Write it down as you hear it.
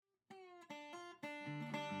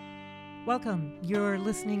Welcome. You're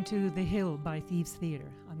listening to The Hill by Thieves Theater.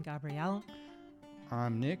 I'm Gabrielle.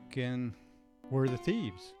 I'm Nick, and we're the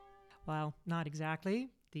Thieves. Well, not exactly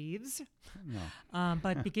thieves. No.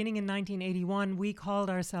 But beginning in 1981, we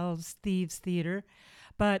called ourselves Thieves Theater.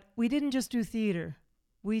 But we didn't just do theater.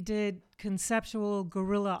 We did conceptual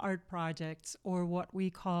guerrilla art projects, or what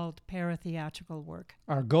we called paratheatrical work.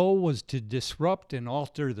 Our goal was to disrupt and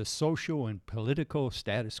alter the social and political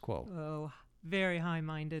status quo. Oh, very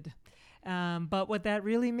high-minded. But what that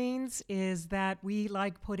really means is that we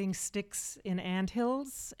like putting sticks in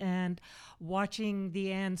anthills and watching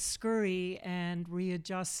the ants scurry and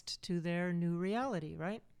readjust to their new reality,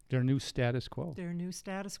 right? Their new status quo. Their new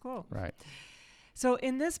status quo. Right. So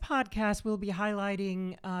in this podcast, we'll be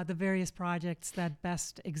highlighting the various projects that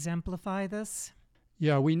best exemplify this.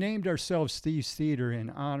 Yeah, we named ourselves Thieves Theater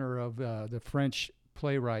in honor of the French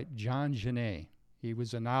playwright Jean Genet. He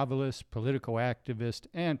was a novelist, political activist,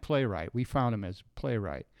 and playwright. We found him as a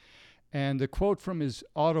playwright. And the quote from his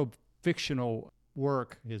auto-fictional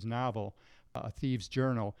work, his novel, A Thieves'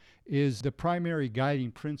 Journal, is the primary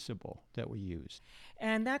guiding principle that we used.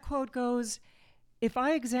 And that quote goes, "If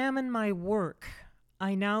I examine my work,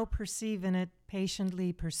 I now perceive in it,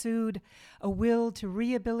 patiently pursued, a will to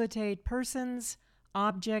rehabilitate persons,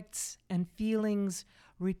 objects, and feelings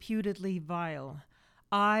reputedly vile.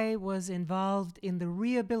 I was involved in the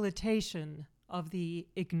rehabilitation of the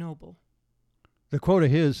ignoble." The quote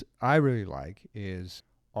of his I really like is,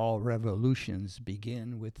 "All revolutions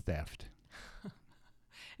begin with theft."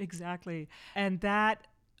 Exactly. And that,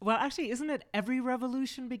 well, actually, isn't it every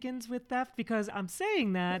revolution begins with theft? Because I'm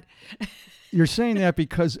saying that. You're saying that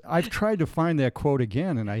because I've tried to find that quote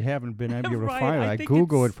again, and I haven't been able to Right, find it. I I think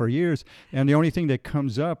Google it's- it for years, and the only thing that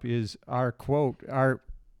comes up is our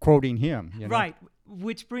quoting him. You know? Right.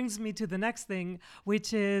 Which brings me to the next thing,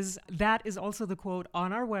 which is that is also the quote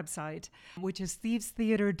on our website, which is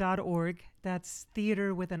thievestheater.org. That's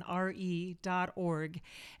theater with an RE.org.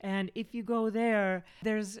 And if you go there,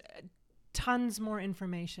 there's tons more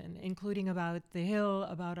information, including about the Hill,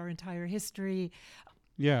 about our entire history.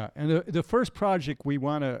 Yeah, and the first project we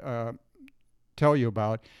want to tell you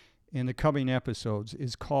about in the coming episodes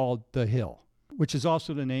is called The Hill, which is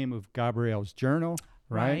also the name of Gabrielle's journal.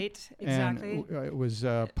 Right, exactly. And it was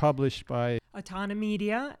published by Atana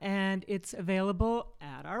Media, and it's available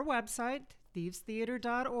at our website,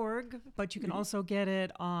 thievestheater.org, but you can also get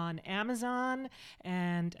it on Amazon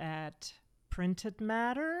and at Printed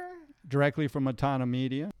Matter. Directly from Atana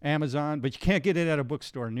Media, Amazon, but you can't get it at a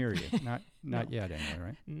bookstore near you. Not No. yet, anyway,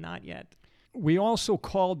 right? Not yet. We also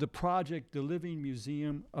called the project the Living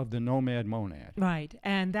Museum of the Nomad Monad. Right,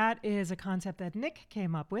 and that is a concept that Nick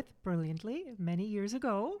came up with brilliantly many years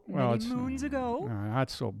ago, many moons ago. Not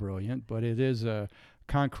so brilliant, but it is a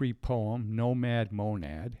concrete poem, Nomad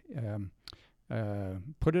Monad.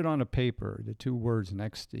 Put it on a paper, the two words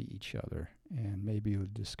next to each other, and maybe you'll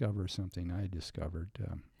discover something I discovered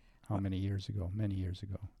many years ago.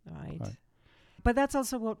 Right. But that's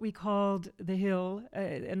also what we called the Hill,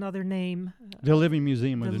 another name. The Living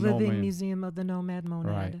Museum of the Nomad. The Living Museum of the Nomad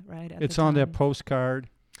Monad, right? It's on that postcard.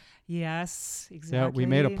 Yes, exactly. Yeah, we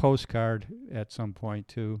made a postcard at some point,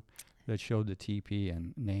 too, that showed the tipi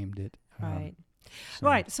and named it. Right.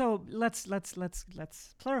 Right, so let's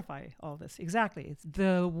clarify all this. Exactly.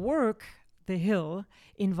 The work, the Hill,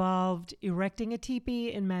 involved erecting a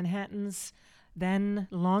tipi in Manhattan's then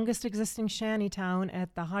longest existing shantytown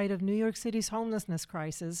at the height of New York City's homelessness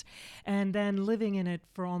crisis, and then living in it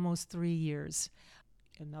for almost 3 years.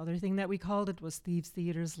 Another thing that we called it was Thieves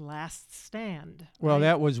Theater's Last Stand. Well, right?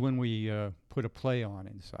 that was when we put a play on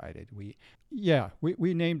inside it. We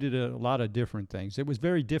named it a lot of different things. It was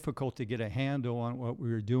very difficult to get a handle on what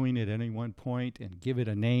we were doing at any one point and give it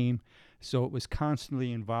a name. So it was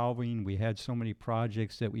constantly evolving. We had so many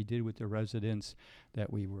projects that we did with the residents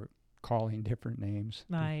that we were calling different names.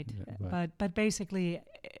 Right. But basically,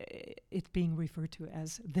 it's being referred to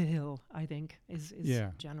as the Hill, I think, is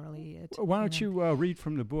generally it. Why don't you read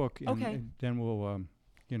from the book, and then we'll,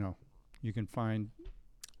 you can find,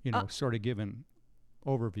 sort of give an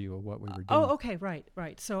overview of what we were doing. Oh, okay,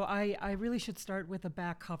 right. So I really should start with the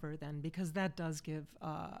back cover then, because that does give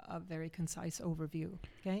a very concise overview,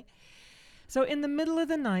 okay? So in the middle of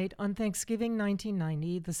the night on Thanksgiving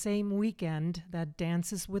 1990, the same weekend that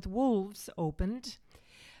Dances with Wolves opened,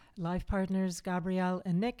 life partners Gabrielle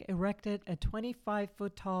and Nick erected a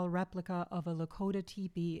 25-foot-tall replica of a Lakota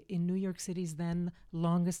teepee in New York City's then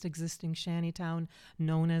longest existing shantytown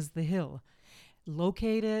known as The Hill,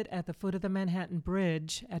 located at the foot of the Manhattan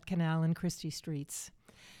Bridge at Canal and Christie Streets.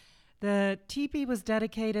 The teepee was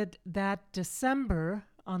dedicated that December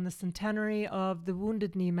on the centenary of the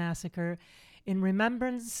Wounded Knee Massacre in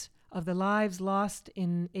remembrance of the lives lost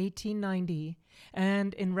in 1890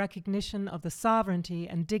 and in recognition of the sovereignty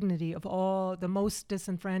and dignity of all the most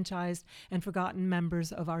disenfranchised and forgotten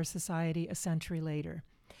members of our society a century later.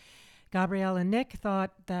 Gabrielle and Nick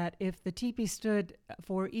thought that if the tipi stood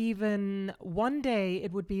for even one day,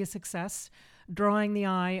 it would be a success, drawing the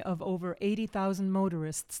eye of over 80,000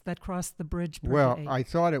 motorists that crossed the bridge per day. Well, I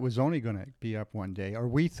thought it was only going to be up one day, or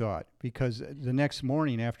we thought, because the next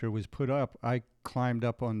morning after it was put up, I climbed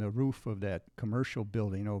up on the roof of that commercial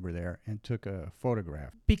building over there and took a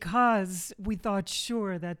photograph. Because we thought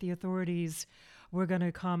sure that the authorities were going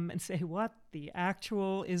to come and say, what the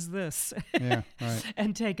actual is this? Yeah, right.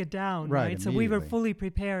 And take it down, Right, So we were immediately. fully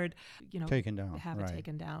prepared, Taken down, have right. it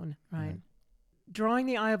taken down, right? Right. Drawing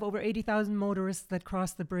the eye of over 80,000 motorists that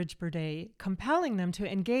cross the bridge per day, compelling them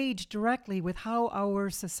to engage directly with how our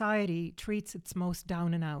society treats its most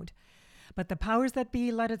down and out. But the powers that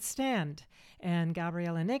be let it stand, and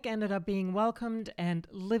Gabrielle and Nick ended up being welcomed and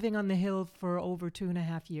living on the hill for over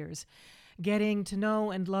 2.5 years, getting to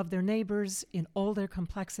know and love their neighbors in all their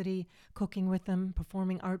complexity, cooking with them,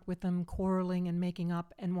 performing art with them, quarreling and making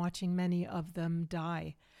up, and watching many of them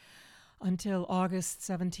die. Until August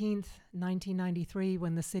 17th, 1993,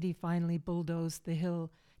 when the city finally bulldozed the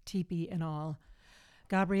hill, tipi and all.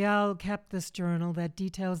 Gabrielle kept this journal that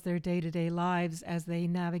details their day-to-day lives as they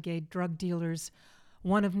navigate drug dealers,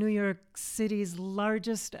 one of New York City's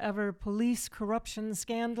largest ever police corruption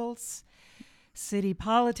scandals, city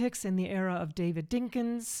politics in the era of David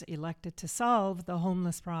Dinkins, elected to solve the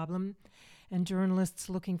homeless problem, and journalists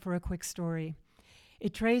looking for a quick story.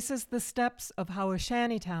 It traces the steps of how a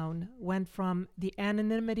shantytown went from the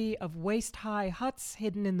anonymity of waist-high huts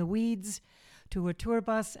hidden in the weeds to a tour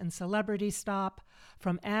bus and celebrity stop,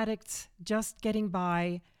 from addicts just getting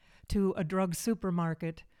by to a drug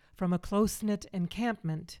supermarket, from a close-knit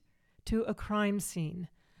encampment to a crime scene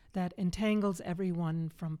that entangles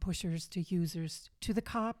everyone from pushers to users to the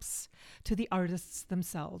cops to the artists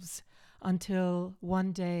themselves, until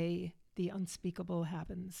one day the unspeakable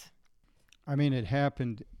happens. I mean, it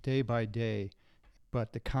happened day by day,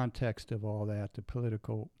 but the context of all that, the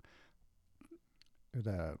political,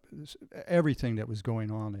 everything that was going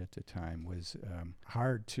on at the time was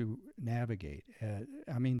hard to navigate.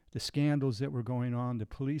 I mean, the scandals that were going on, the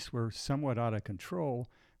police were somewhat out of control.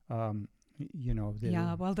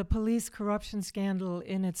 Well, the police corruption scandal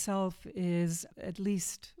in itself is at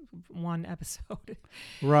least one episode.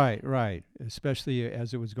 Right. Especially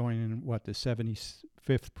as it was going in, the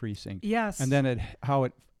 75th precinct. Yes. And then how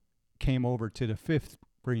it came over to the 5th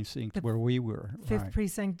precinct where we were. Fifth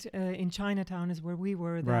precinct in Chinatown is where we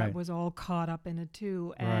were. That was all caught up in it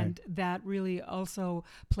too. And that really also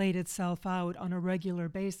played itself out on a regular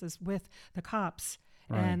basis with the cops.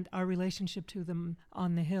 And our relationship to them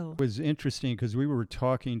on the Hill. It was interesting because we were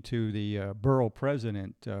talking to the borough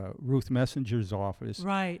president, Ruth Messenger's office.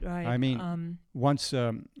 Right. I mean, once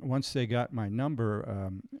they got my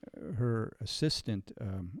number, her assistant,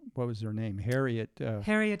 what was her name?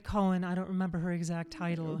 Harriet Cohen. I don't remember her exact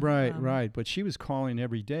title. Right. But she was calling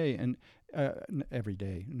every day, and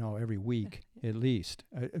every week at least,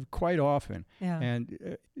 quite often. Yeah.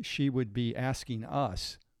 And she would be asking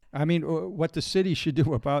us, I mean, what the city should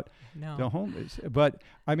do about the homeless. But,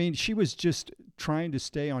 I mean, she was just trying to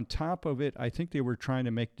stay on top of it. I think they were trying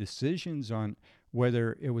to make decisions on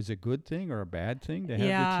whether it was a good thing or a bad thing to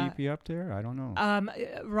have the tipi up there. I don't know.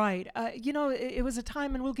 Right. It was a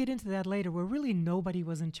time, and we'll get into that later, where really nobody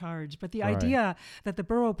was in charge. But the idea that the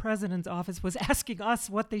borough president's office was asking us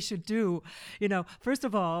what they should do, first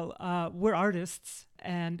of all, we're artists,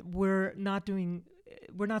 and we're not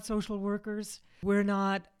social workers. We're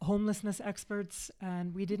not homelessness experts,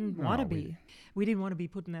 and we didn't want to be. We didn't want to be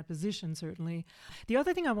put in that position, certainly. The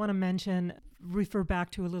other thing I want to mention, refer back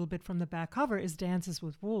to a little bit from the back cover, is Dances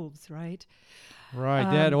with Wolves, right?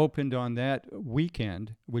 Right. That opened on that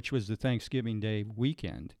weekend, which was the Thanksgiving Day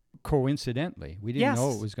weekend. Coincidentally, we didn't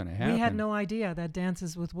know it was going to happen. We had no idea that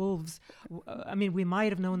Dances with Wolves, we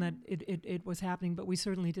might have known that it was happening, but we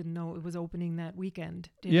certainly didn't know it was opening that weekend.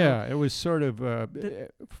 It was sort of,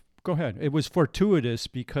 go ahead. It was fortuitous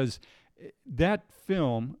because that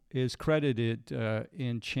film is credited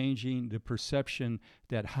in changing the perception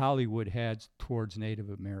that Hollywood had towards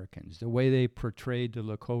Native Americans, the way they portrayed the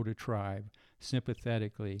Lakota tribe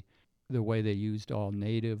sympathetically, the way they used all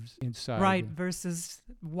natives inside. Right, versus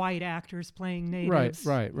white actors playing natives.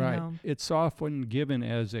 Right. It's often given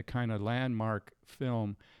as a kind of landmark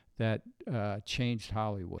film that changed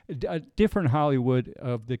Hollywood. A different Hollywood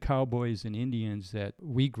of the cowboys and Indians that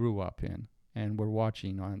we grew up in. and we're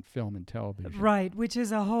watching on film and television. Right, which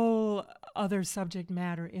is a whole other subject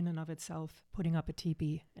matter in and of itself, putting up a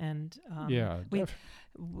teepee. And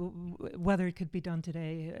whether it could be done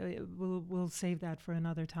today, we'll save that for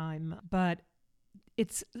another time. But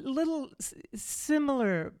it's a little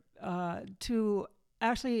similar to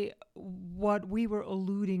actually what we were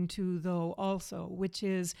alluding to, though, also, which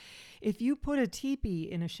is if you put a teepee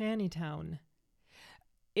in a shantytown,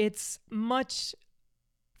 it's much,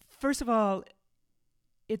 first of all,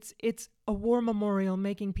 it's a war memorial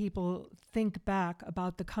making people think back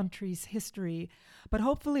about the country's history, but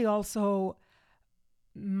hopefully also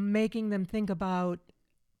making them think about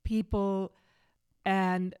people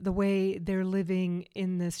and the way they're living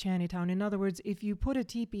in this shantytown. In other words, if you put a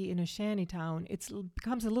teepee in a shantytown, it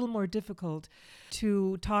becomes a little more difficult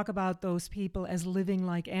to talk about those people as living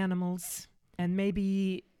like animals. And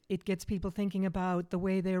maybe it gets people thinking about the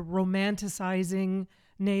way they're romanticizing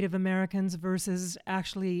Native Americans versus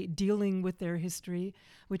actually dealing with their history,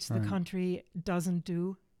 which the country doesn't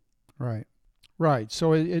do. Right. Right.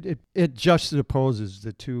 So it juxtaposes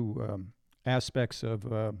the two aspects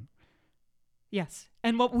of yes,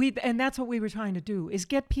 and that's what we were trying to do, is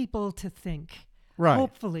get people to think. Right.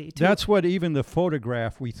 Hopefully. That's what even the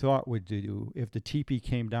photograph we thought would do if the teepee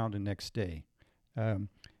came down the next day.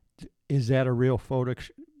 Is that a real photo,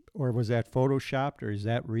 or was that photoshopped, or is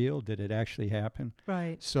that real? Did it actually happen?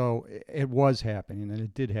 Right. So it was happening, and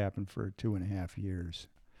it did happen for 2.5 years.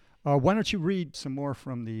 Why don't you read some more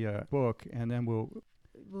from the book, and then we'll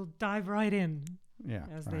dive right in,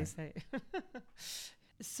 as they say.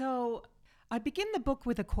 So I begin the book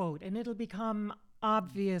with a quote, and it'll become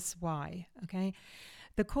obvious why, okay?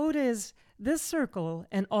 The quote is, "This circle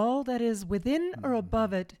and all that is within or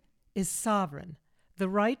above it is sovereign. The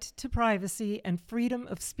right to privacy and freedom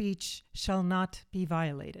of speech shall not be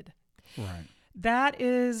violated." Right. That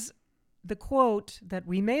is the quote that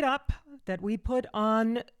we made up, that we put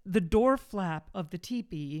on the door flap of the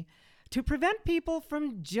teepee to prevent people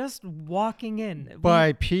from just walking in.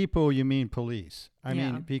 By people, you mean police. I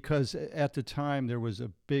mean, because at the time there was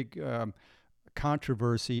a big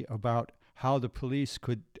controversy about how the police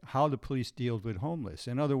dealt with homeless.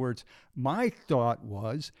 In other words, my thought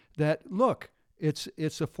was that, look,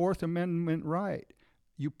 it's a Fourth Amendment right.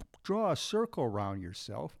 You draw a circle around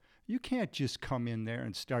yourself. You can't just come in there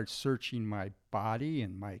and start searching my body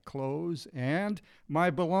and my clothes and my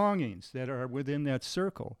belongings that are within that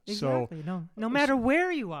circle. Exactly. No matter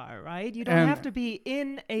where you are, right? You don't have to be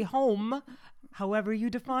in a home, however you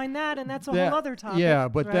define that, and that's a whole other topic. Yeah,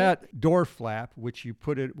 but right? that door flap, which we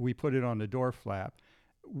put it on the door flap,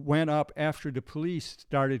 went up after the police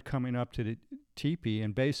started coming up to the teepee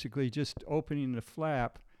and basically just opening the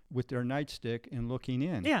flap with their nightstick and looking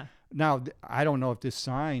in. Yeah. Now, I don't know if this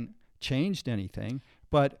sign changed anything,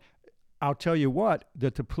 but I'll tell you what,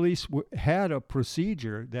 that the police had a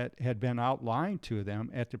procedure that had been outlined to them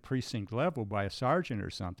at the precinct level by a sergeant or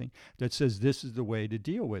something that says this is the way to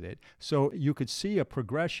deal with it. So you could see a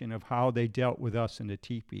progression of how they dealt with us in the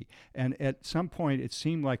teepee. And at some point, it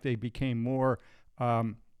seemed like they became more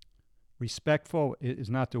respectful is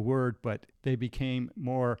not the word, but they became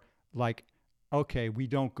more like, okay, we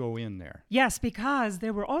don't go in there. Yes, because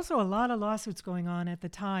there were also a lot of lawsuits going on at the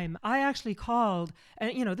time. I actually called,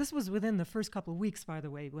 and this was within the first couple of weeks, by the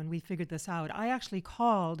way, when we figured this out. I actually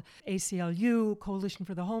called ACLU, Coalition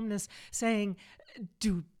for the Homeless, saying,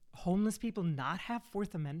 do homeless people not have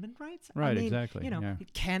Fourth Amendment rights? Right, exactly.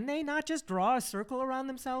 Can they not just draw a circle around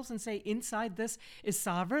themselves and say inside this is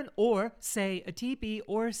sovereign, or say a teepee,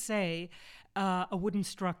 or say a wooden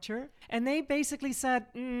structure? And they basically said,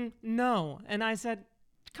 no. And I said,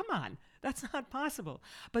 come on, that's not possible.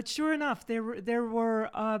 But sure enough, there were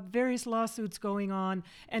various lawsuits going on,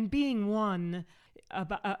 and being one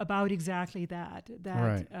about exactly that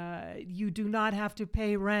right. You do not have to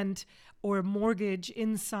pay rent or mortgage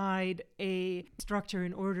inside a structure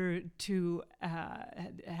in order to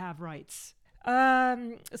have rights.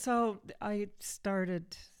 So I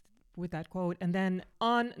started with that quote. And then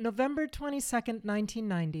on November 22nd,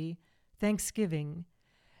 1990, Thanksgiving,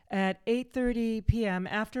 at 8:30 p.m.,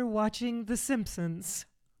 after watching The Simpsons,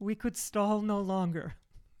 we could stall no longer.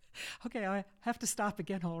 Okay, I have to stop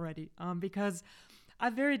again already, because I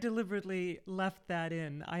very deliberately left that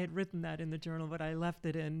in. I had written that in the journal, but I left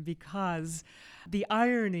it in because the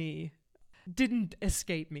irony didn't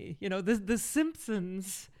escape me. The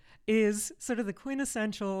Simpsons is sort of the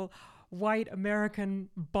quintessential white American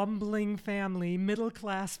bumbling family,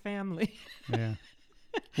 middle-class family. Yeah.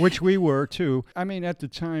 Which we were too. I mean, at the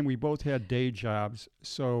time we both had day jobs,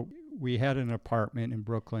 so we had an apartment in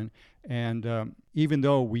Brooklyn, and even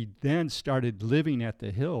though we then started living at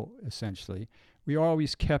the Hill, essentially, we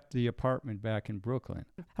always kept the apartment back in Brooklyn.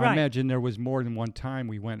 Right. I imagine there was more than one time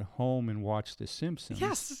we went home and watched The Simpsons.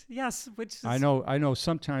 Yes, which is... I know.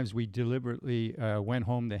 Sometimes we deliberately went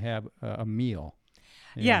home to have a meal.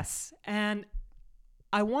 Yes, and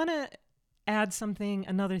I want to add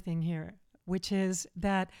another thing here, which is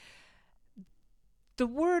that the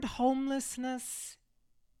word homelessness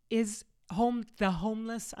is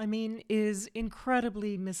is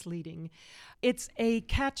incredibly misleading. It's a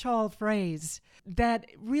catch-all phrase that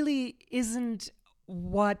really isn't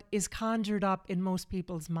what is conjured up in most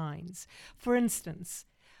people's minds. For instance,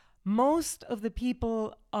 most of the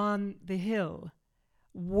people on the Hill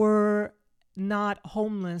were not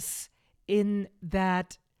homeless in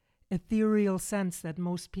that ethereal sense that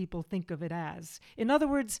most people think of it as. In other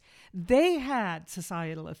words, they had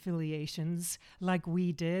societal affiliations like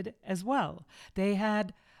we did as well. They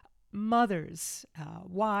had mothers,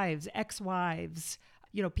 wives, ex-wives,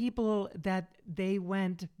 people that they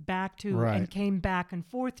went back to Right. and came back and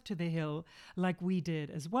forth to the Hill like we did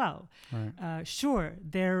as well. Right. Sure,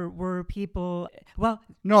 there were people,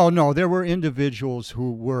 No, there were individuals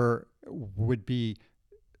who would be,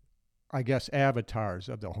 I guess, avatars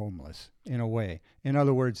of the homeless in a way. In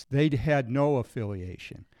other words, they had no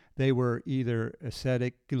affiliation. They were either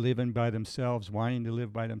ascetic, living by themselves, wanting to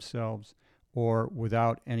live by themselves, or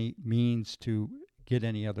without any means to get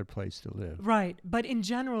any other place to live. Right. But in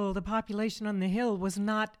general, the population on the Hill was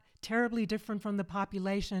not terribly different from the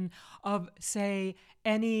population of, say,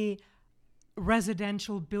 any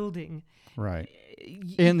residential building. Right.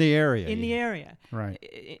 In the area. In the area. Right.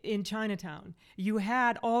 In Chinatown. You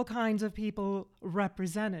had all kinds of people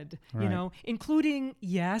represented, Right. Including,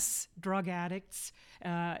 yes, drug addicts,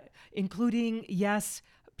 including, yes,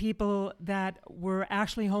 people that were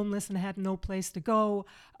actually homeless and had no place to go,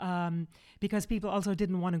 because people also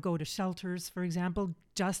didn't want to go to shelters, for example,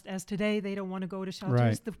 just as today they don't want to go to shelters.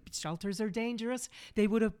 Right. The shelters are dangerous. They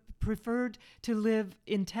would have preferred to live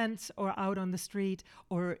in tents or out on the street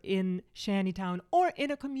or in shantytown or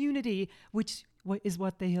in a community, which is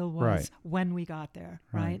what the Hill was Right. when we got there,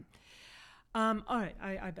 right? Right. All right,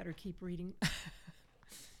 I better keep reading.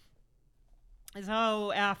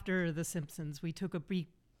 So after The Simpsons, we took a deep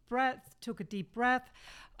breath,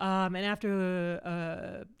 and after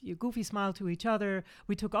a goofy smile to each other,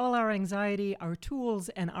 we took all our anxiety, our tools,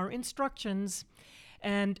 and our instructions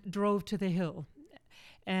and drove to the Hill.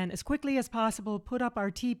 And as quickly as possible, put up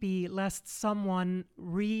our tipi lest someone,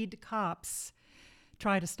 cops,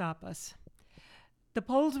 try to stop us. The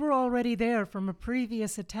poles were already there from a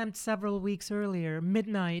previous attempt several weeks earlier,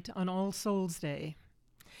 midnight on All Souls Day.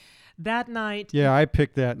 That night... Yeah, I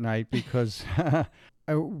picked that night because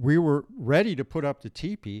we were ready to put up the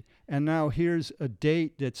teepee, and now here's a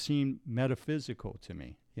date that seemed metaphysical to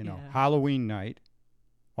me. Halloween night,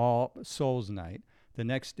 All Souls night. The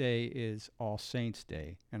next day is All Saints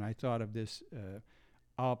Day, and I thought of this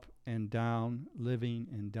up and down, living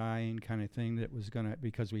and dying kind of thing that was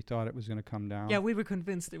because we thought it was gonna come down. Yeah, we were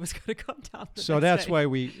convinced it was going to come down. So that's day. why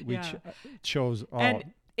we chose all.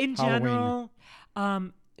 And in Halloween.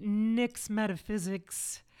 general, Nick's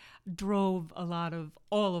metaphysics drove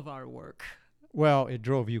all of our work. Well, it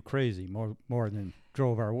drove you crazy more than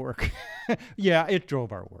drove our work. Yeah, it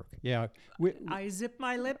drove our work. Yeah. I zip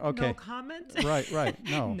my lip, okay. No comment. Right.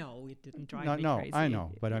 No. No, it didn't drive me no, crazy. I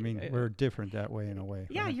know, but I mean, we're different that way in a way.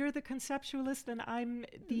 Yeah, right? you're the conceptualist and I'm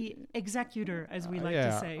the executor, as we like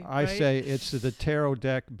yeah, to say. I right? say it's the tarot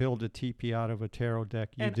deck, build a teepee out of a tarot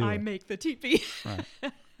deck. I make the teepee. Right.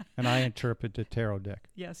 And I interpret the tarot deck.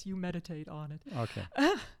 Yes, you meditate on it. Okay.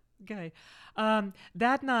 Okay.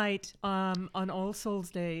 That night, on All Souls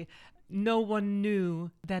Day, no one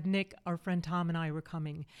knew that Nick, our friend Tom, and I were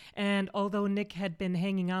coming. And although Nick had been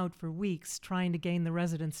hanging out for weeks trying to gain the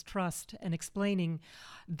residents' trust and explaining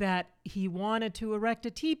that he wanted to erect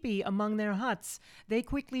a teepee among their huts, they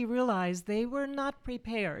quickly realized they were not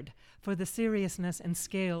prepared for the seriousness and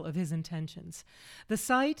scale of his intentions. The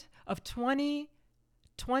sight of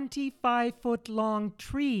 25-foot-long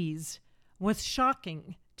trees was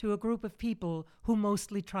shocking to a group of people who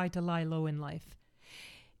mostly tried to lie low in life.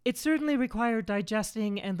 It certainly required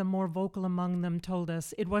digesting, and the more vocal among them told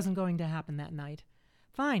us it wasn't going to happen that night.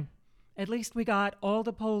 Fine. At least we got all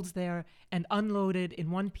the poles there and unloaded in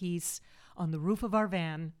one piece on the roof of our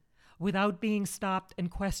van without being stopped and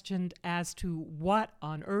questioned as to what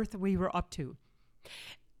on earth we were up to.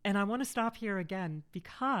 And I want to stop here again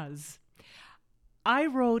because I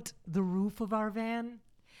wrote the roof of our van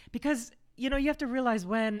because you have to realize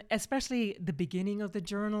when, especially the beginning of the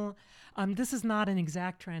journal, this is not an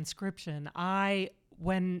exact transcription.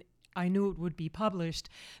 When I knew it would be published,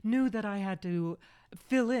 knew that I had to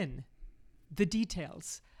fill in the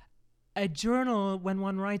details. A journal, when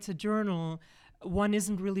one writes a journal, one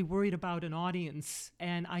isn't really worried about an audience,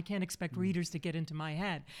 and I can't expect readers to get into my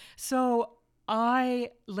head. So I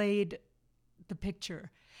laid the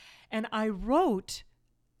picture, and I wrote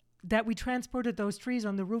that we transported those trees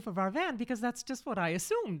on the roof of our van because that's just what I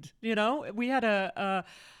assumed. We had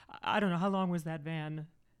I don't know, how long was that van?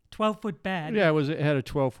 12-foot bed. Yeah, it had a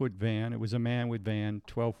 12-foot van. It was a man with van,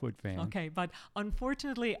 12-foot van. Okay, but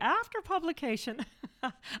unfortunately, after publication,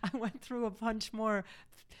 I went through a bunch more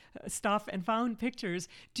stuff and found pictures.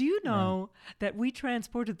 Do you know that we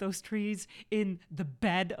transported those trees in the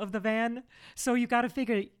bed of the van? So you got to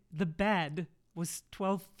figure the bed was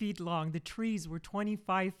 12 feet long. The trees were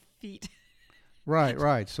 25 feet.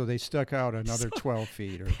 Right. So they stuck out another 12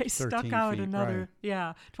 feet or 13 feet. They stuck out another,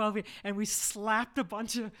 right. 12 feet, and we slapped a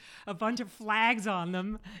bunch of flags on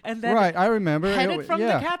them, and then I remember headed from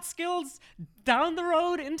the Catskills down the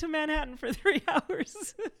road into Manhattan for 3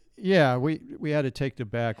 hours. Yeah, we had to take the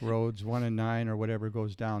back roads, 1 and 9 or whatever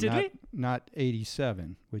goes down. Did we? Not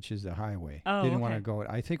 87, which is the highway. Oh, Didn't want to go.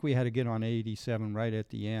 I think we had to get on 87 right at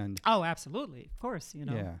the end. Oh, absolutely, of course.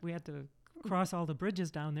 Yeah. We had to cross all the bridges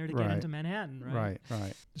down there to get into Manhattan, right?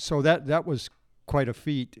 Right. So that was quite a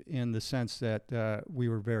feat in the sense that we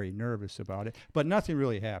were very nervous about it, but nothing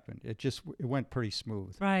really happened. It went pretty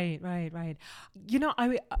smooth. Right. I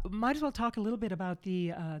might as well talk a little bit about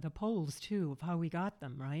the poles too, of how we got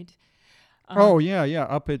them, right?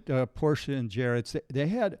 Up at Portia and Jarrett's, they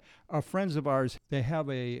had friends of ours. They have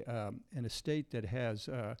an estate that has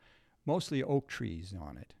mostly oak trees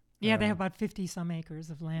on it. Yeah, they have about 50 some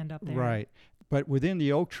acres of land up there. Right. But within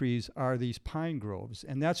the oak trees are these pine groves,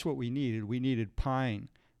 and that's what we needed. We needed pine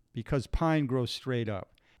because pine grows straight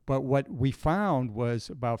up. But what we found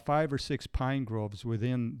was about 5 or 6 pine groves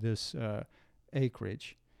within this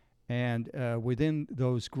acreage. And within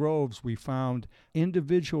those groves, we found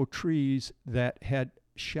individual trees that had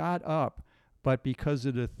shot up, but because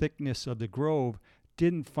of the thickness of the grove,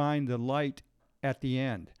 didn't find the light at the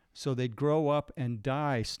end. So they'd grow up and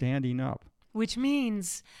die standing up. Which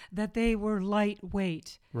means that they were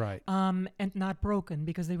lightweight. Right. And not broken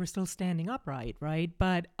because they were still standing upright, right?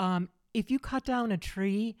 But if you cut down a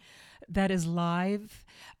tree that is live,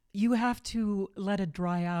 you have to let it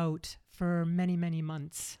dry out for many, many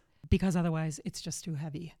months because otherwise it's just too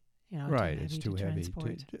heavy. Right, it's too heavy.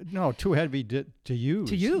 Too heavy to use.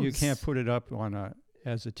 To use. You can't put it up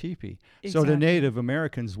as a teepee. Exactly. So the Native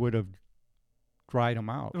Americans would have dried them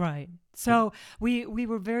out. Right. So we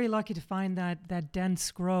were very lucky to find that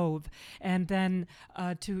dense grove, and then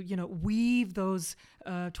to weave those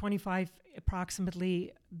 25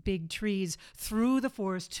 approximately big trees through the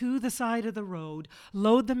forest to the side of the road,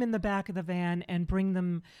 load them in the back of the van, and bring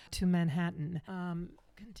them to Manhattan.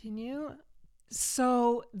 Continue.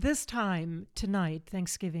 So this time tonight,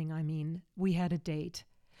 Thanksgiving, we had a date.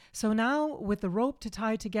 So now with the rope to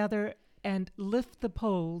tie together and lift the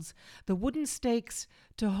poles, the wooden stakes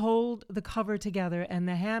to hold the cover together, and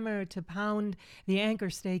the hammer to pound the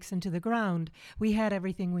anchor stakes into the ground, we had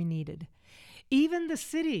everything we needed. Even the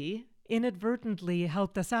city inadvertently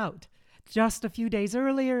helped us out. Just a few days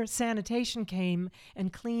earlier, sanitation came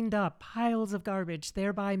and cleaned up piles of garbage,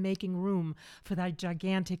 thereby making room for that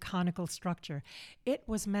gigantic conical structure. It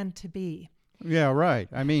was meant to be. Yeah, right.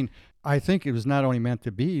 I think it was not only meant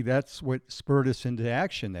to be, that's what spurred us into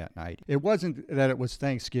action that night. It wasn't that it was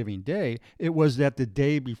Thanksgiving Day. It was that the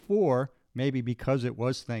day before, maybe because it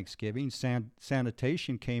was Thanksgiving,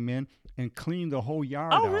 sanitation came in and cleaned the whole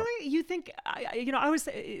yard out. Oh, really? You think,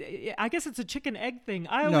 I guess it's a chicken egg thing.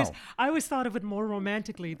 I always thought of it more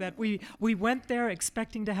romantically, that we went there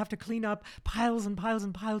expecting to have to clean up piles and piles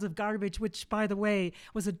and piles of garbage, which, by the way,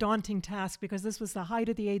 was a daunting task because this was the height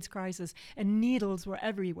of the AIDS crisis and needles were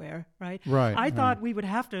everywhere, right? Right. I thought we would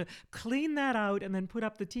have to clean that out and then put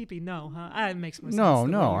up the teepee. No, huh? It makes more sense.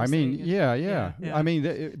 No. Yeah.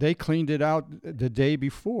 They cleaned it out the day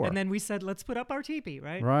before. And then we said, let's put up our teepee,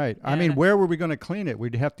 right? Right. Where were we going to clean it?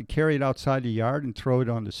 We'd have to carry it outside the yard and throw it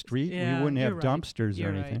on the street. Yeah, we wouldn't have right. dumpsters You're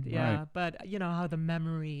or anything. Right. Yeah, right. But you know how the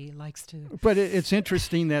memory likes to. But it's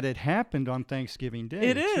interesting that it happened on Thanksgiving Day.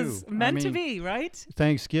 It is meant to be, right?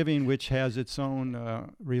 Thanksgiving, which has its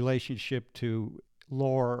own relationship to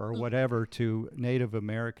lore or whatever to Native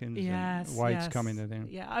Americans and whites coming to them.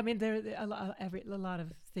 Yeah, there a lot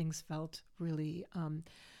of things felt really.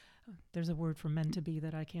 There's a word for meant to be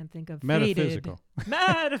that I can't think of. Metaphysical.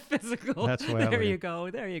 Metaphysical. That's why There you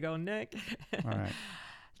go, Nick. All right.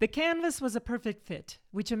 The canvas was a perfect fit,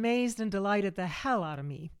 which amazed and delighted the hell out of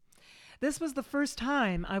me. This was the first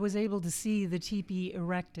time I was able to see the teepee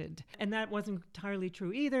erected. And that wasn't entirely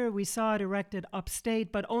true either. We saw it erected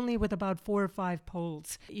upstate, but only with about 4 or 5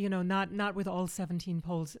 poles, not with all 17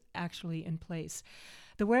 poles actually in place.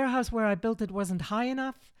 The warehouse where I built it wasn't high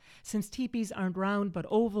enough. Since teepees aren't round but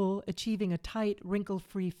oval, achieving a tight,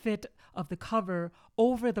 wrinkle-free fit of the cover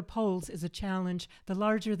over the poles is a challenge. The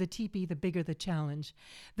larger the teepee, the bigger the challenge.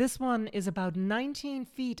 This one is about 19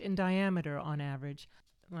 feet in diameter on average.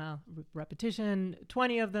 Well, repetition,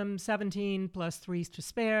 20 of them, 17 plus 3 to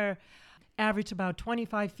spare, average about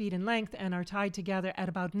 25 feet in length and are tied together at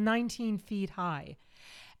about 19 feet high.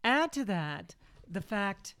 Add to that the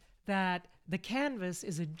fact that the canvas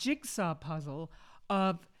is a jigsaw puzzle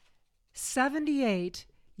of 78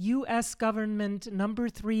 U.S. government number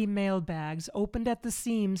 3 mailbags opened at the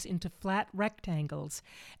seams into flat rectangles,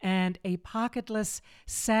 and a pocketless,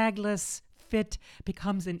 sagless fit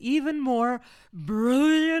becomes an even more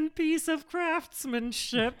brilliant piece of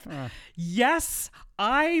craftsmanship. Yes,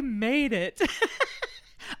 I made it.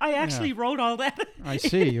 I actually wrote all that. I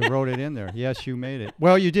see. You wrote it in there. Yes, you made it.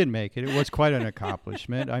 Well, you did make it. It was quite an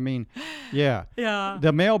accomplishment. I mean, yeah. Yeah.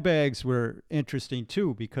 The mailbags were interesting,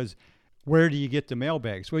 too, because where do you get the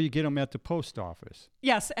mailbags? Well, you get them at the post office.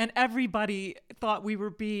 Yes, and everybody thought we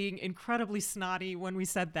were being incredibly snotty when we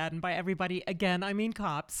said that. And by everybody, again, I mean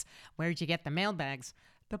cops. Where'd you get the mailbags?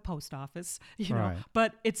 The post office, Right.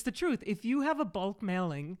 But it's the truth. If you have a bulk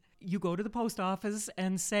mailing, you go to the post office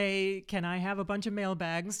and say, can I have a bunch of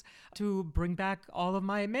mailbags to bring back all of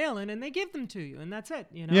my mail in? And they give them to you, and that's it,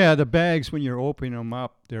 Yeah, the bags, when you're opening them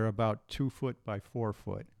up, they're about 2 foot by 4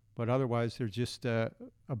 foot. But otherwise, they're just a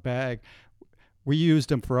bag. We used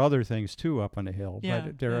them for other things, too, up on the hill. Yeah,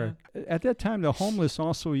 but at that time, the homeless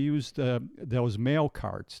also used those mail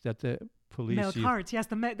carts that the police mail used. carts, yes.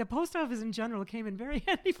 The post office in general came in very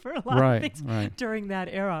handy for a lot of things during that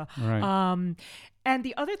era. Right. And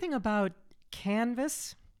the other thing about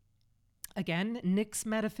canvas, again, Nick's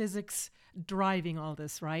metaphysics driving all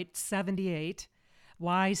this, right? 78.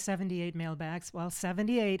 Why 78 mailbags? Well,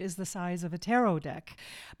 78 is the size of a tarot deck.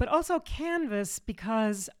 But also canvas,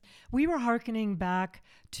 because we were hearkening back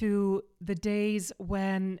to the days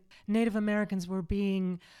when Native Americans were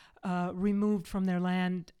being removed from their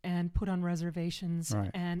land and put on reservations. Right.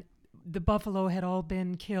 And the buffalo had all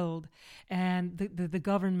been killed. And the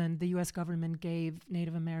government, the U.S. government, gave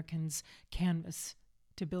Native Americans canvas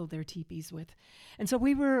to build their teepees with. And so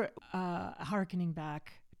we were hearkening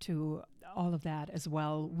back to all of that as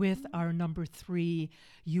well with our number 3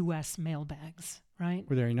 U.S. mailbags, right?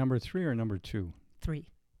 Were they number 3 or number 2? 3.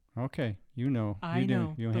 Okay, you know. I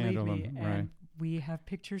know. You believe handle me, them, and right? we have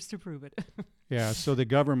pictures to prove it. Yeah, so the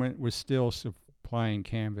government was still supplying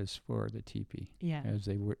canvas for the teepee, Yeah. as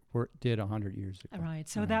they did 100 years ago. Right.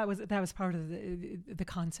 So that was part of the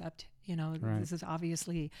concept. Right. This is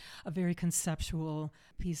obviously a very conceptual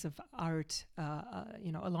piece of art,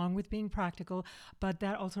 along with being practical. But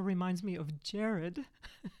that also reminds me of Jared.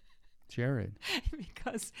 Jared.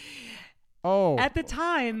 Because Oh. at the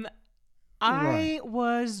time, I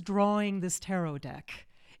was drawing this tarot deck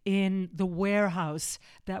in the warehouse.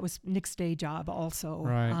 That was Nick's day job also.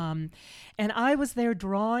 Right. And I was there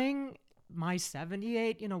drawing my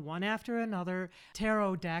 78, one after another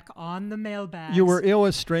tarot deck on the mailbags. You were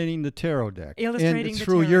illustrating the tarot deck. Illustrating the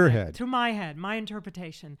through tarot your deck, head. through my head, my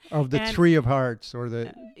interpretation. Of the Three of Hearts or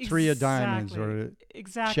the Three of Diamonds or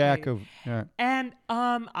the Jack of... Yeah. And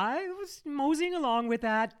I was moseying along with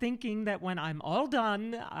that, thinking that when I'm all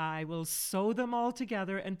done, I will sew them all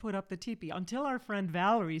together and put up the teepee. Until our friend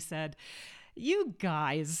Valerie said, "You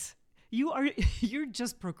guys, you're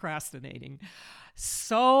just procrastinating.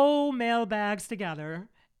 Sew mailbags together,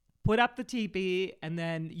 put up the teepee, and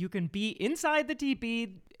then you can be inside the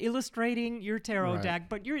teepee illustrating your tarot deck,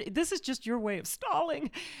 but this is just your way of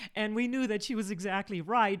stalling." And we knew that she was exactly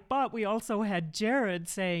right, but we also had Jared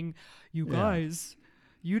saying, "You guys,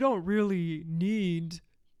 you don't really need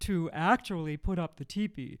to actually put up the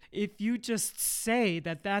teepee. If you just say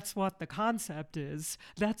that that's what the concept is,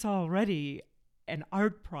 that's already an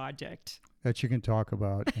art project." That you can talk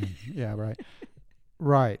about. And, yeah, right.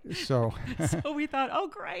 Right. So So we thought, oh,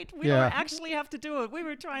 great. We don't actually have to do it. We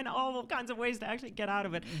were trying all kinds of ways to actually get out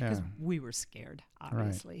of it because we were scared,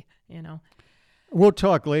 obviously, We'll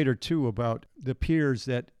talk later, too, about the peers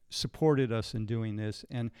that supported us in doing this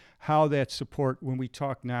and how that support, when we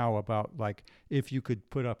talk now about, like, if you could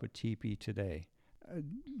put up a teepee today.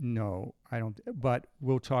 No, I don't. But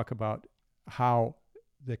we'll talk about how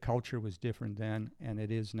the culture was different then and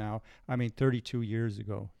it is now. I mean, 32 years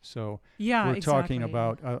ago. So Yeah, we're exactly. talking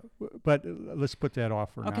about, but let's put that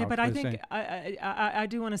off for now. Okay, but I think I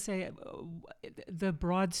do want to say the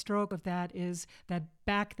broad stroke of that is that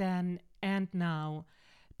back then and now,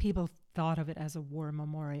 people thought of it as a war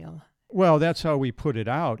memorial. Well, that's how we put it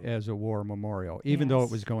out, as a war memorial. Even though it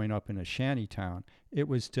Yes. was going up in a shanty town, it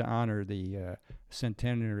was to honor the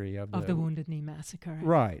centenary of the Wounded Knee Massacre.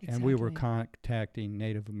 Right, and we were Exactly. contacting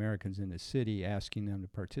Native Americans in the city, asking them to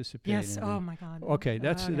participate. Yes. in Oh it. my God. Okay,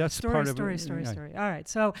 that's story, part of story, it. story, Yeah. story. All right.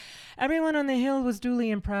 So everyone on the Hill was duly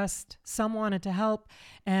impressed. Some wanted to help,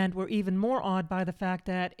 and were even more awed by the fact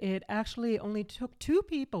that it actually only took 2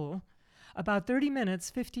 people, about 30 minutes,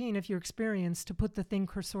 15 if you're experienced, to put the thing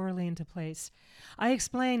cursorily into place. I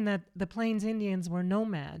explained that the Plains Indians were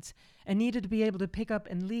nomads and needed to be able to pick up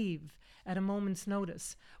and leave at a moment's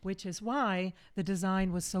notice, which is why the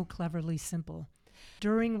design was so cleverly simple.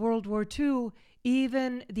 During World War II,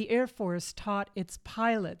 even the Air Force taught its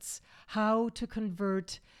pilots how to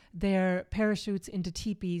convert their parachutes into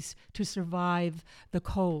teepees to survive the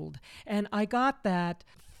cold. And I got that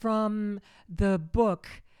from the book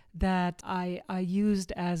that I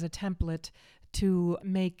used as a template to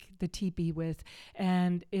make the teepee with.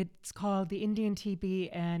 And it's called The Indian Teepee,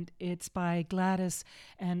 and it's by Gladys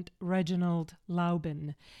and Reginald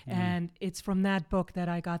Laubin. And it's from that book that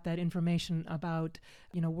I got that information about,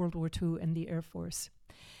 World War II and the Air Force.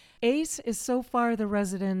 Ace is so far the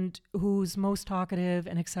resident who's most talkative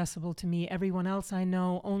and accessible to me. Everyone else I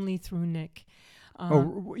know only through Nick.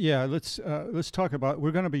 Let's talk about.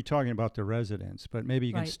 We're going to be talking about the residents, but maybe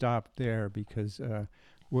you can Right. stop there because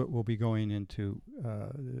we'll be going into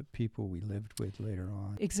the people we lived with later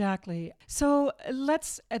on. Exactly. So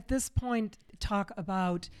let's, at this point, talk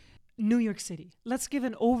about New York City. Let's give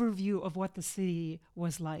an overview of what the city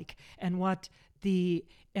was like and what the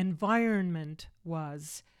environment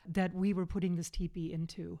was that we were putting this teepee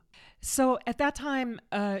into. So at that time,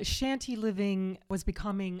 shanty living was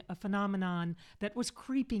becoming a phenomenon that was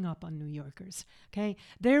creeping up on New Yorkers. Okay,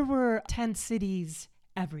 there were tent cities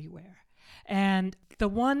everywhere. And the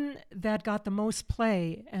one that got the most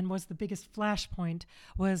play and was the biggest flashpoint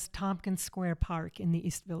was Tompkins Square Park in the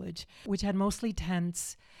East Village, which had mostly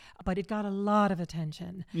tents, but it got a lot of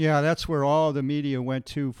attention. Yeah, that's where all the media went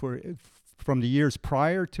to from the years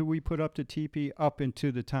prior to we put up the teepee up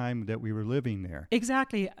into the time that we were living there.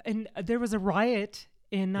 Exactly. And there was a riot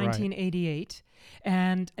in 1988,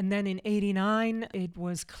 and then in 89 it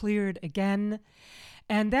was cleared again.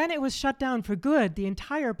 And then it was shut down for good, the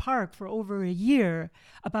entire park, for over a year,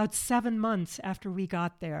 about 7 months after we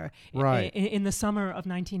got there, Right. in the summer of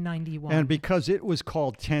 1991. And because it was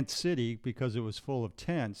called Tent City, because it was full of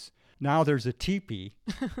tents, now there's a teepee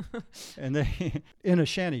and in a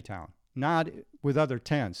shanty town. Not with other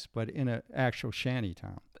tents, but in an actual shanty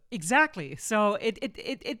town. Exactly. So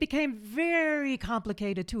it became very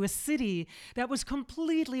complicated to a city that was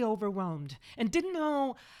completely overwhelmed and didn't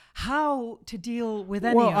know how to deal with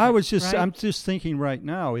any of it. Right? I'm just thinking right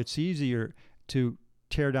now, it's easier to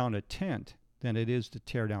tear down a tent than it is to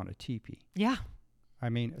tear down a teepee. Yeah. I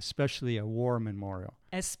mean, especially a war memorial.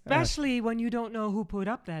 Especially when you don't know who put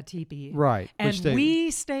up that teepee. Right. And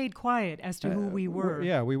we stayed quiet as to who we were.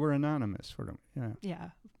 We were anonymous for them. Yeah. Yeah.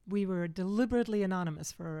 We were deliberately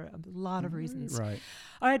anonymous for a lot of reasons. Right.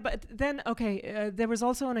 All right, but then, there was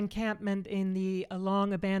also an encampment in the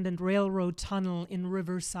long abandoned railroad tunnel in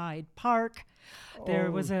Riverside Park.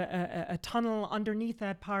 There was a tunnel underneath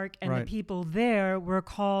that park, and the people there were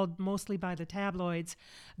called, mostly by the tabloids,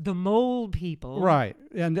 the Mole People. Right,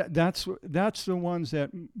 and that's the ones that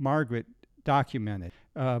Margaret documented.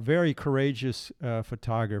 Very courageous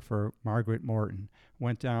photographer, Margaret Morton,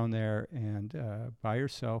 went down there and by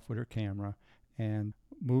herself with her camera and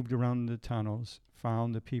moved around the tunnels,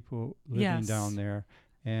 found the people living down there,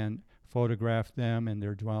 and photographed them and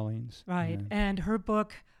their dwellings. Right, and her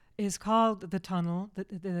book is called The Tunnel,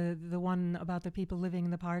 the one about the people living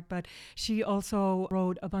in the park, but she also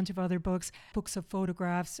wrote a bunch of other books of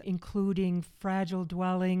photographs, including Fragile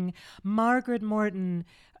Dwelling. Margaret Morton,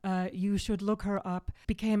 you should look her up,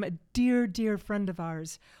 became a dear, dear friend of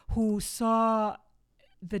ours who saw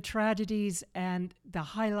the tragedies and the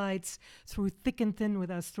highlights through thick and thin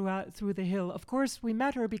with us through the Hill. Of course, we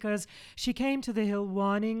met her because she came to the Hill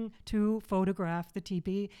wanting to photograph the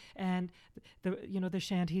teepee and the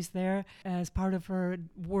shanties there as part of her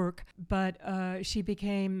work. But she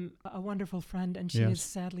became a wonderful friend, and she has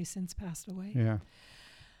sadly since passed away. Yeah.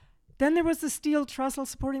 Then there was the steel trestle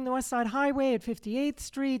supporting the West Side Highway at 58th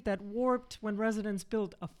Street that warped when residents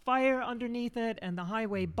built a fire underneath it, and the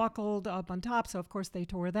highway buckled up on top. So, of course, they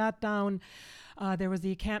tore that down. There was the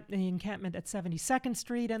encampment at 72nd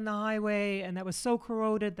Street and the highway, and that was so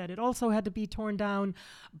corroded that it also had to be torn down.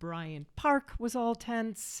 Bryant Park was all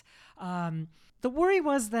tents. The worry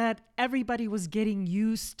was that everybody was getting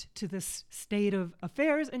used to this state of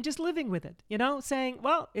affairs and just living with it, saying,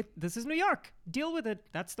 well, this is New York. Deal with it.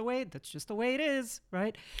 That's just the way it is,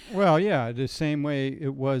 right? Well, yeah, the same way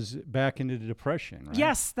it was back in the Depression, right?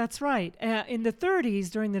 Yes, that's right. In the 30s,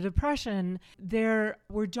 during the Depression, there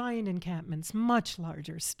were giant encampments, much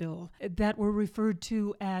larger still, that were referred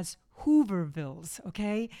to as Hoovervilles,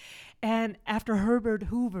 okay? And after Herbert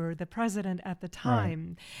Hoover, the president at the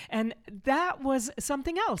time. Right. And that was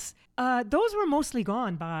something else. Those were mostly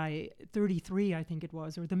gone by 33, I think it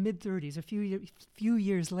was, or the mid-30s, a few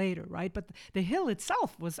years later, right? But the hill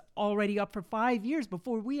itself was already up for 5 years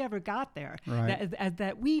before we ever got there, right.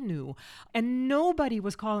 that we knew. And nobody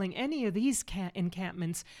was calling any of these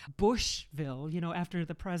encampments Bushville, after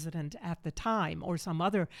the president at the time, or some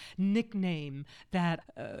other nickname that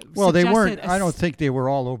well, they weren't. I don't think they were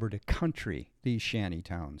all over the country, these shanty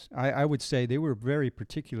towns. I would say they were very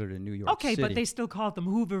particular to New York City. Okay, but they still called them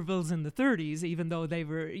Hoovervilles in the 30s, even though they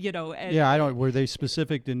were, yeah, I don't. Were they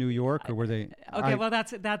specific to New York, or were they? Okay, well,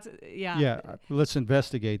 that's yeah. Yeah, let's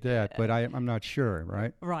investigate that. But I'm not sure,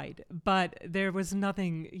 right? Right, but there was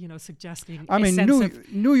nothing, suggesting. I mean,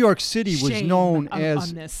 New York City was known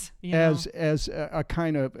as this, as a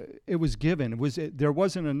kind of. It was given. There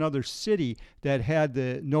wasn't another city that had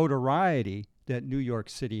the notoriety that New York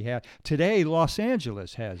City had. Today, Los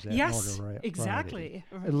Angeles has that notoriety. Yes, exactly.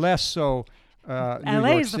 Less so.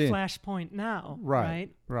 LA is the flashpoint now,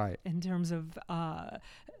 right? Right. In terms of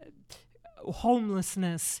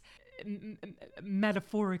homelessness,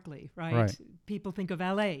 metaphorically, right? People think of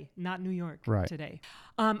LA, not New York today.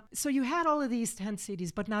 So you had all of these tent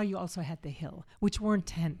cities, but now you also had the Hill, which weren't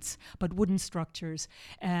tents, but wooden structures.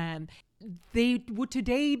 They would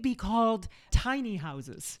today be called tiny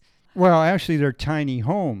houses. Well, actually, they're tiny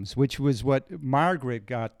homes, which was what Margaret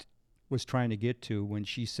was trying to get to when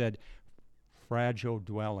she said fragile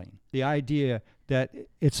dwelling. The idea that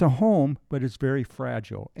it's a home, but it's very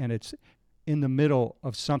fragile, and it's in the middle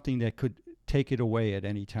of something that could take it away at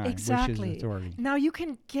any time, exactly. Which is authority. Now you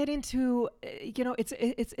can get into,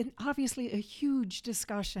 it's obviously a huge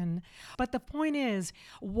discussion, but the point is,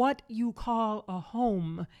 what you call a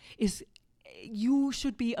home is. You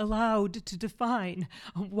should be allowed to define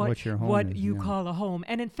what you call a home.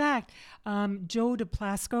 And in fact, Joe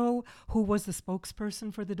DePlasco, who was the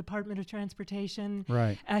spokesperson for the Department of Transportation,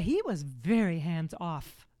 he was very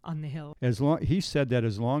hands-off on the Hill. He said that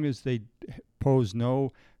as long as they pose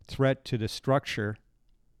no threat to the structure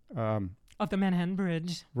of the Manhattan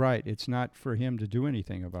Bridge. Right. It's not for him to do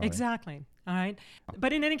anything about it. Exactly. All right.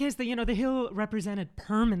 But in any case, the Hill represented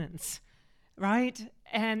permanence. Right?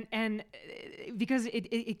 And because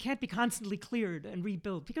it can't be constantly cleared and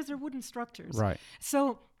rebuilt because they're wooden structures. Right.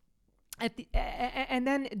 So and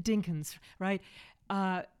then Dinkins, right?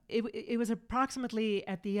 It was approximately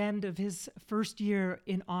at the end of his first year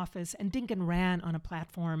in office, and Dinkins ran on a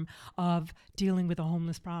platform of dealing with the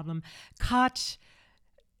homeless problem. Koch,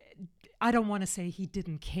 I don't want to say he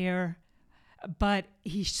didn't care, but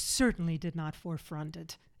he certainly did not forefront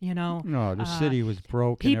it. No, the city was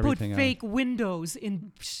broke and everything. He put fake windows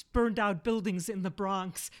in burned out buildings in the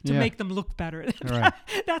Bronx to make them look better. Right.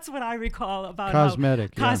 That's what I recall about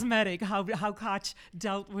cosmetic, how Koch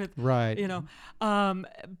dealt with, right.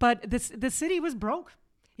 But the city was broke.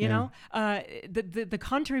 The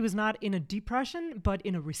country was not in a depression, but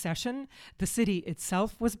in a recession. The city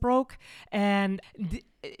itself was broke, and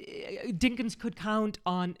Dinkins could count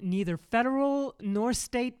on neither federal nor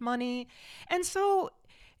state money, and so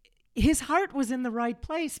his heart was in the right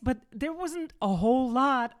place, but there wasn't a whole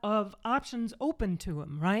lot of options open to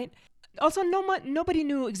him, right? Also, nobody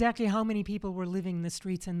knew exactly how many people were living in the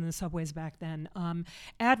streets and the subways back then.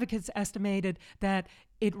 Advocates estimated that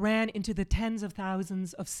it ran into the tens of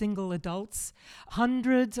thousands of single adults,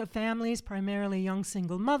 hundreds of families, primarily young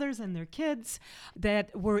single mothers and their kids,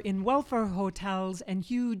 that were in welfare hotels and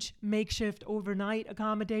huge makeshift overnight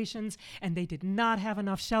accommodations, and they did not have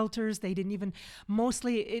enough shelters. They didn't even,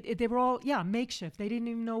 they were all, makeshift. They didn't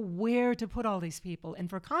even know where to put all these people. And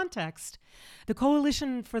for context, the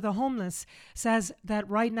Coalition for the Homeless says that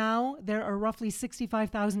right now there are roughly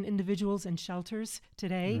 65,000 individuals in shelters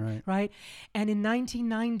today, right? And in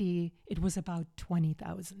 1990, it was about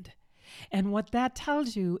 20,000. And what that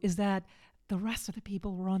tells you is that the rest of the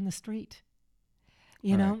people were on the street,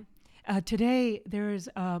 you know? Today, there's,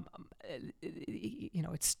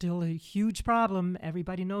 it's still a huge problem.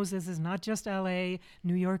 Everybody knows this is not just LA,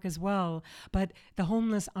 New York as well. But the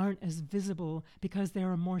homeless aren't as visible because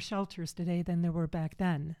there are more shelters today than there were back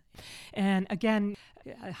then. And again,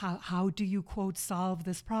 how do you, quote, solve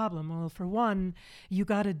this problem? Well, for one, you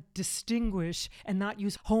got to distinguish and not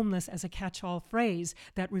use homeless as a catch-all phrase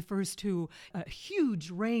that refers to a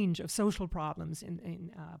huge range of social problems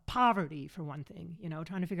in poverty, for one thing,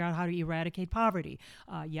 trying to figure out how to eradicate poverty.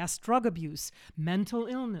 Yes, drug abuse, mental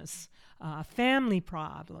illness, family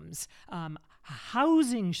problems,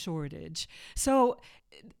 housing shortage. So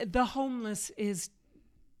the homeless is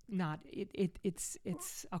not it's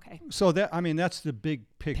okay. So that's the big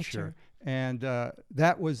picture. And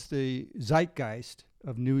that was the zeitgeist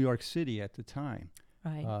of New York City at the time,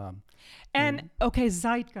 right? Okay,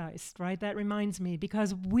 zeitgeist, right? That reminds me,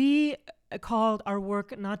 because we called our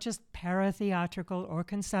work not just paratheatrical or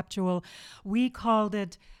conceptual, we called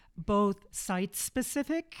it both site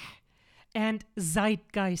specific and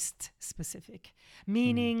zeitgeist specific,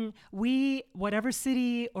 meaning whatever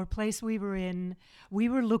city or place we were in, we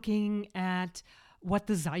were looking at what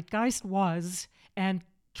the zeitgeist was and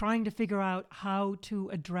trying to figure out how to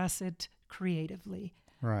address it creatively.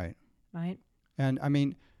 Right. Right.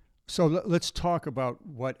 And so let's talk about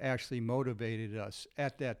what actually motivated us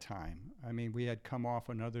at that time. We had come off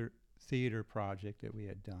another theater project that we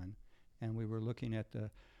had done, and we were looking at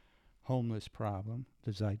the homeless problem,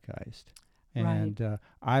 the zeitgeist. And right.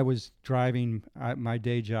 I was driving, my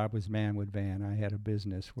day job was man with van. I had a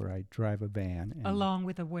business where I drive a van. Along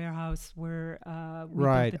with a warehouse where we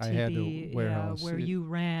right, built the I had the warehouse. Where you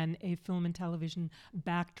ran a film and television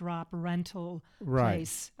backdrop rental right,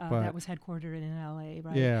 place that was headquartered in LA,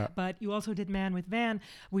 right? Yeah. But you also did man with van,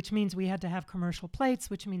 which means we had to have commercial plates,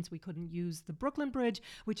 which means we couldn't use the Brooklyn Bridge,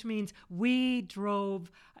 which means we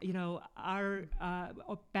drove, our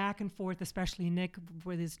back and forth, especially Nick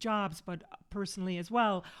with his jobs, but personally as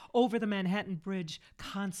well, over the Manhattan Bridge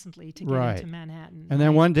constantly to get right. into Manhattan. And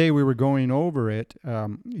then one day we were going over it,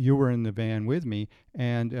 you were in the van with me,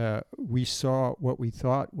 and we saw what we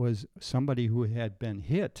thought was somebody who had been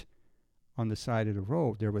hit on the side of the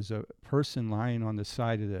road. There was a person lying on the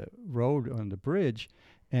side of the road on the bridge,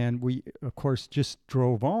 and we, of course, just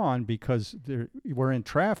drove on because we're in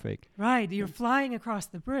traffic. Right. You're flying across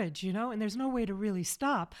the bridge, and there's no way to really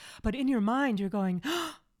stop. But in your mind, you're going,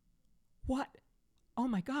 what? Oh,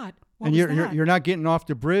 my God. And you're not getting off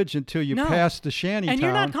the bridge until you pass the shanty town. And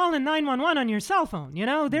you're not calling 911 on your cell phone.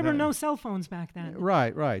 There were no cell phones back then.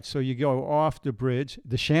 Right. So you go off the bridge.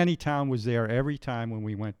 The shanty town was there every time when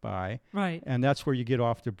we went by. Right. And that's where you get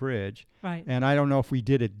off the bridge. Right. And I don't know if we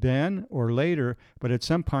did it then or later, but at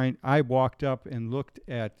some point I walked up and looked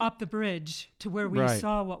at... Up the bridge to where we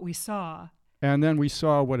saw what we saw. And then we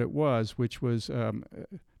saw what it was, which was...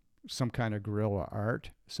 some kind of guerrilla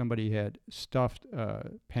art. Somebody had stuffed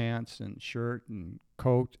pants and shirt and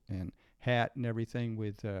coat and hat and everything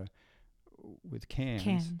with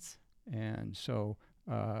cans. And so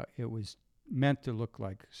it was meant to look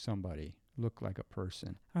like somebody, look like a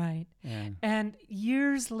person. Right. And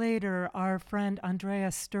years later, our friend Andrea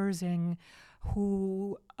Sturzing,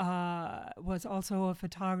 who was also a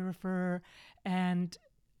photographer and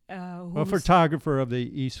a photographer of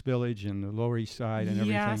the East Village and the Lower East Side and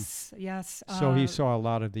everything. Yes. So he saw a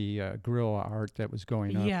lot of the guerrilla art that was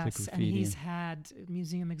going up. Yes, the graffiti. And he's had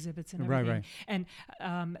museum exhibits and everything. Right.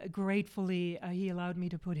 And gratefully, he allowed me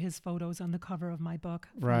to put his photos on the cover of my book,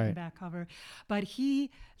 front and back cover. But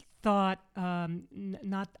he thought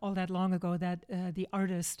not all that long ago that the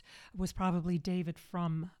artist was probably David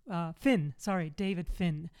Finn.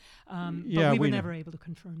 But we were never able to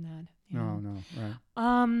confirm that. No,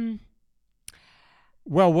 right.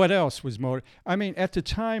 Well, what else was at the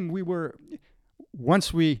time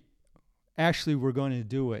once we actually were going to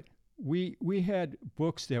do it, we had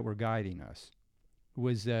books that were guiding us.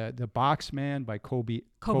 Was the Boxman by Kobo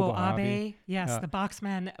Abe. Yes, the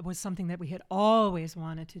Boxman was something that we had always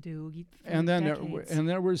wanted to do. And then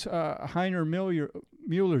there was Heiner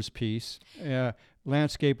Mueller's piece,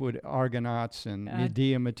 Landscape with Argonauts and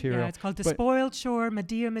Medea Material. Yeah, it's called Despoiled Shore,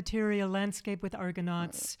 Medea Material, Landscape with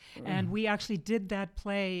Argonauts. And we actually did that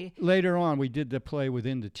play. Later on, we did the play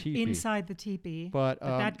within the tipi. Inside the tipi. But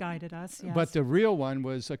that guided us, yes. But the real one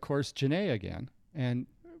was, of course, Janae again, and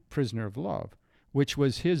Prisoner of Love, which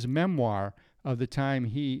was his memoir of the time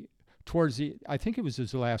he I think it was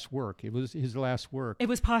his last work. It was his last work. It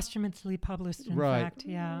was posthumously published, in Right. fact,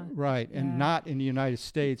 yeah. Right, and Yeah. not in the United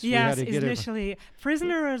States. Yes, we had to get initially.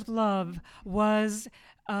 Prisoner of Love was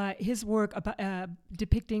his work about,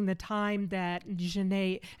 depicting the time that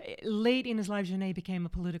Genet, late in his life, Genet became a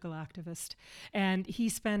political activist. And he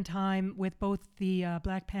spent time with both the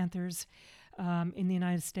Black Panthers in the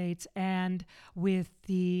United States and with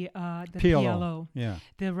the PLO, Yeah.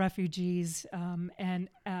 the refugees, and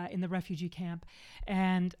in the refugee camp.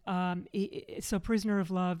 And so Prisoner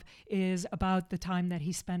of Love is about the time that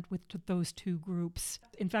he spent with those two groups.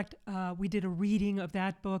 In fact, we did a reading of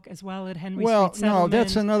that book as well at Henry Street Settlement. No,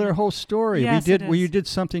 that's another whole story. Yes, You did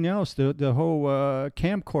something else, the whole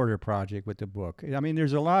camcorder project with the book. I mean,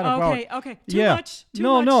 there's a lot about... Okay. Too much?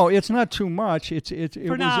 No, it's not too much. It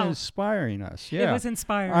was now. Inspiring us. Yeah. It was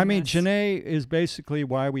inspiring. I mean, us. Genet is basically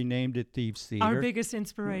why we named it Thieves Theater. Our biggest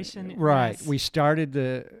inspiration. Right. Yes. We started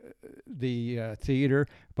the theater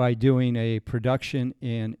by doing a production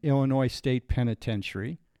in Illinois State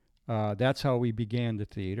Penitentiary. That's how we began the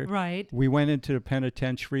theater. Right. We went into the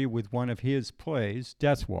penitentiary with one of his plays,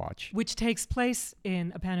 Death Watch. Which takes place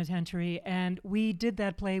in a penitentiary, and we did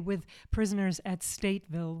that play with prisoners at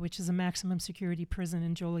Stateville, which is a maximum security prison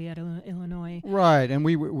in Joliet, Illinois. Right, and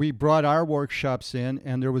we brought our workshops in,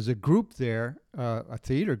 and there was a group there, a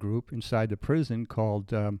theater group inside the prison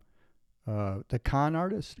called the Con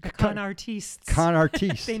Artists. Con Artistes. Con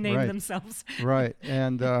Artistes. They named right. themselves. Right,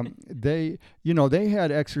 and they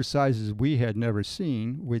had exercises we had never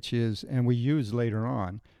seen, and we used later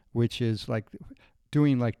on, which is like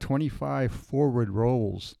doing like 25 forward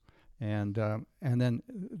rolls, and then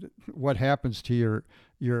what happens to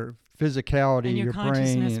your physicality, and your brain,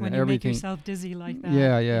 consciousness and when you everything. make yourself dizzy like that.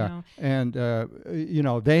 Yeah. You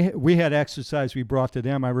know. And we had exercise we brought to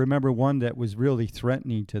them. I remember one that was really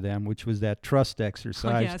threatening to them, which was that trust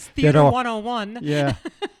exercise. Oh, yes, Theater 101. Yeah,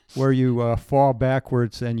 where you fall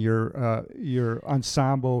backwards and your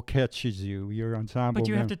ensemble catches you. Your ensemble. But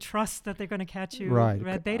you have to trust that they're going to catch you.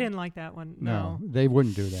 Right. They didn't like that one. No, they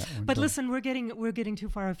wouldn't do that one. But listen, we're getting too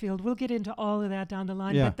far afield. We'll get into all of that down the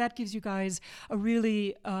line. Yeah. But that gives you guys a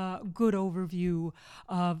really good overview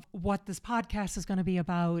of what this podcast is going to be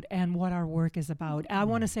about and what our work is about. I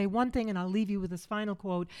want to say one thing, and I'll leave you with this final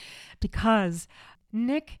quote, because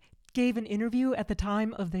Nick gave an interview at the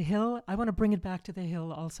time of The Hill. I want to bring it back to The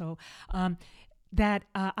Hill also. That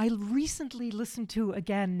I recently listened to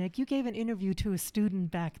again, Nick. You gave an interview to a student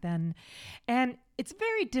back then, and it's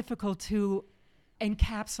very difficult to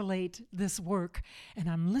encapsulate this work. And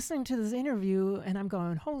I'm listening to this interview and I'm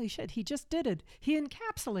going, holy shit, he just did it. He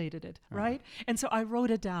encapsulated it, right? And so I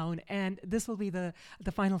wrote it down, and this will be the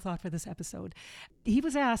final thought for this episode. He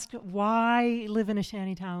was asked why live in a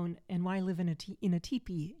shantytown and why live in a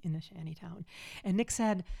teepee in a shantytown. And Nick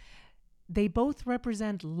said, they both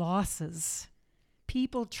represent losses.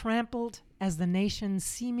 People trampled as the nation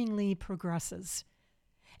seemingly progresses.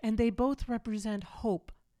 And they both represent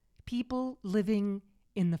hope. People living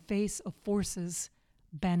in the face of forces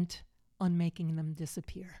bent on making them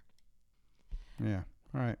disappear. Yeah,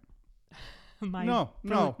 right.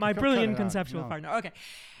 My brilliant conceptual partner. Okay.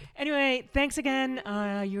 Anyway, thanks again.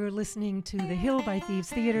 You're listening to The Hill by Thieves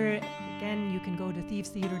Theater. Again, you can go to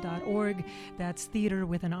thievestheater.org. That's theater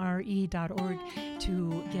with an RE.org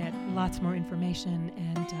to get lots more information.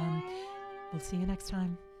 And we'll see you next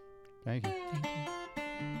time. Thank you. Thank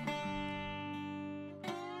you.